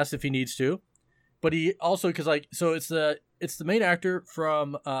smartass if he needs to, but he also it's the main actor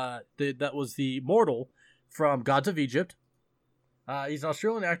from that was the mortal from Gods of Egypt. He's an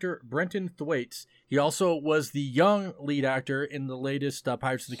Australian actor, Brenton Thwaites. He also was the young lead actor in the latest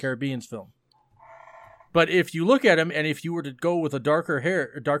Pirates of the Caribbean film. But if you look at him, and if you were to go with a darker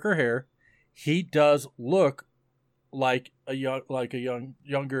hair, he does look like a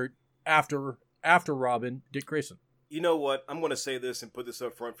younger after Robin, Dick Grayson. You know what? I'm going to say this and put this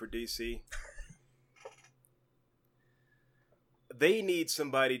up front for DC. They need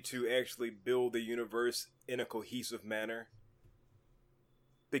somebody to actually build the universe in a cohesive manner.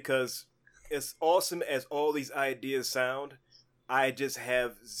 Because as awesome as all these ideas sound, I just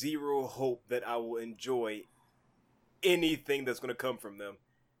have zero hope that I will enjoy anything that's going to come from them.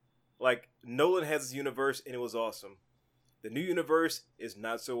 Nolan has his universe and it was awesome. The new universe is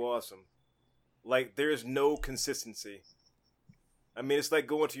not so awesome. There's no consistency. I mean, it's like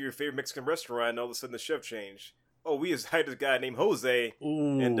going to your favorite Mexican restaurant and all of a sudden the chef changed. Oh, we just hired this guy named Jose.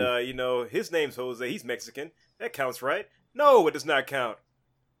 Ooh. And, his name's Jose. He's Mexican. That counts, right? No, it does not count.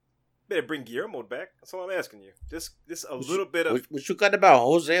 Better bring Guillermo back. That's all I'm asking you. Just a little bit of... What you got about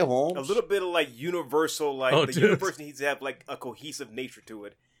Jose Holmes? A little bit of, universal, universe needs to have, a cohesive nature to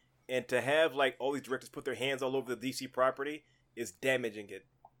it. And to have, all these directors put their hands all over the DC property is damaging it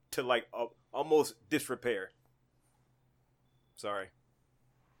to, almost disrepair. Sorry.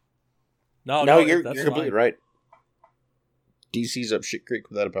 No, you're completely right. DC's up shit creek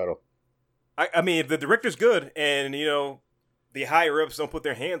without a paddle. I mean, if the director's good and, the higher ups don't put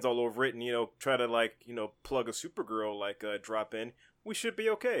their hands all over it and, try to, plug a Supergirl, drop in, we should be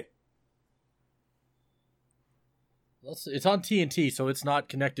okay. It's on TNT, so it's not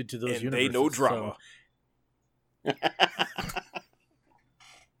connected to those universes. They know drama. So.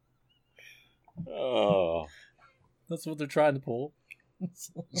 Oh. That's what they're trying to pull.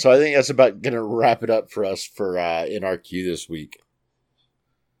 So I think that's about going to wrap it up for us for in our queue this week.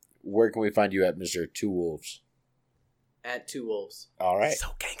 Where can we find you at, Mr. Two Wolves? At Two Wolves. All right. So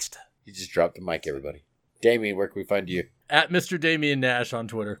gangsta. You just dropped the mic, everybody. Damien, where can we find you? At Mr. Damien Nash on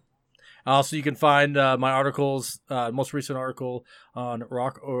Twitter. Also, you can find my articles, most recent article on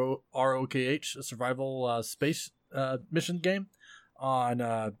ROKH, a survival space mission game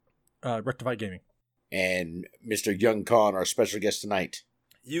on Rectified Gaming. And Mr. Young Khan, our special guest tonight.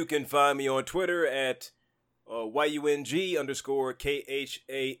 You can find me on Twitter at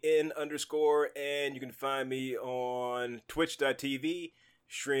YUNG_KHAN_, and you can find me on Twitch.tv,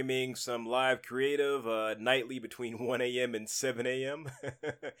 streaming some live creative nightly between 1 a.m. and 7 a.m.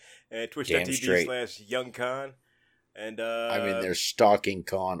 and Twitch.tv/YoungCon. And I'm in there stalking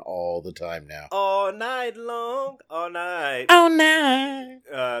Khan all the time now. All night long, all night.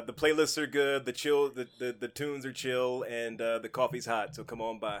 The playlists are good, the tunes are chill, and the coffee's hot, so come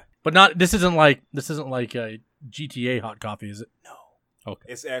on by. But this isn't like a GTA hot coffee, is it? No. Okay.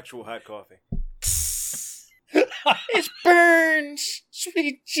 It's actual hot coffee. It burns!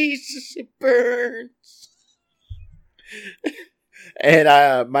 Sweet Jesus, it burns!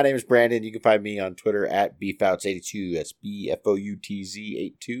 And my name is Brandon. You can find me on Twitter at bfouts82. That's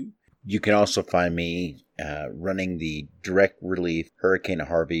BFOUTZ82. You can also find me running the direct relief Hurricane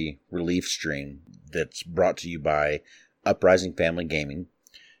Harvey relief stream that's brought to you by Uprising Family Gaming.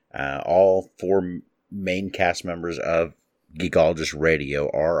 All 4 main cast members of Geekologist Radio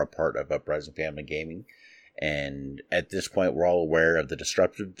are a part of Uprising Family Gaming. And at this point, we're all aware of the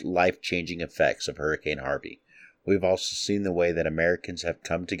disruptive, life-changing effects of Hurricane Harvey. We've also seen the way that Americans have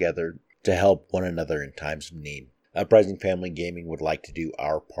come together to help one another in times of need. Uprising Family Gaming would like to do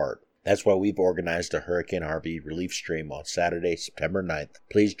our part. That's why we've organized a Hurricane Harvey relief stream on Saturday, September 9th.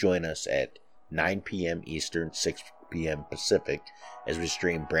 Please join us at 9 p.m. Eastern, 6 p.m. Pacific as we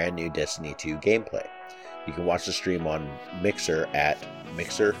stream brand new Destiny 2 gameplay. You can watch the stream on Mixer at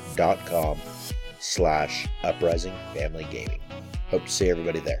mixer.com/Uprising Family Gaming. Hope to see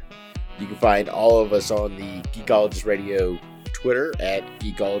everybody there. You can find all of us on the Geekologist Radio Twitter at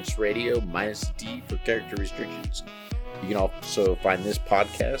Geekologist Radio -D for character restrictions. You can also find this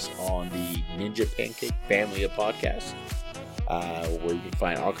podcast on the Ninja Pancake family of podcasts, where you can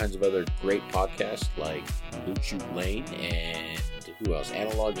find all kinds of other great podcasts like Loot Shoot Lane and who else?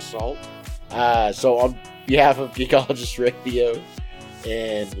 Analog Assault. So on behalf of Geekologist Radio,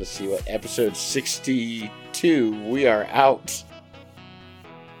 and let's see what, episode 62, we are out.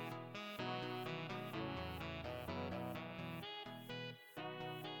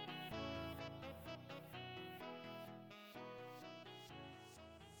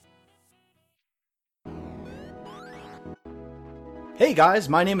 Hey guys,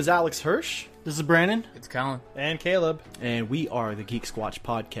 my name is Alex Hirsch. This is Brandon. It's Colin. And Caleb. And we are the Geek Squatch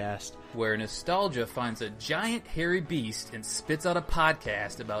Podcast, where nostalgia finds a giant hairy beast and spits out a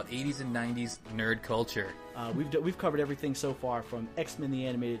podcast about 80s and 90s nerd culture. We've covered everything so far, from X-Men the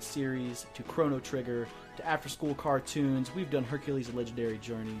Animated Series to Chrono Trigger to after-school cartoons. We've done Hercules and Legendary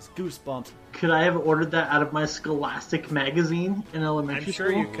Journeys, Goosebumps. Could I have ordered that out of my Scholastic magazine in elementary school?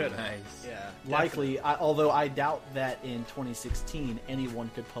 I'm sure you could. Nice. Yeah, likely. Although I doubt that in 2016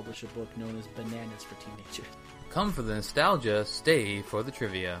 anyone could publish a book known as Bananas for Teenagers. Come for the nostalgia, stay for the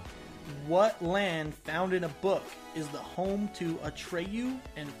trivia. What land found in a book is the home to Atreyu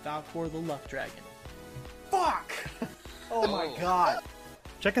and Falkor the Luck Dragon? Fuck! Oh my god.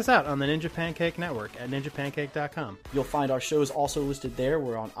 Check us out on the Ninja Pancake Network at ninjapancake.com. You'll find our shows also listed there.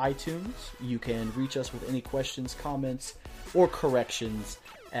 We're on iTunes. You can reach us with any questions, comments, or corrections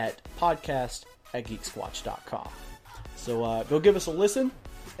at podcast@geeksquatch.com. So go give us a listen,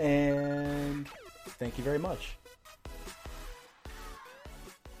 and thank you very much.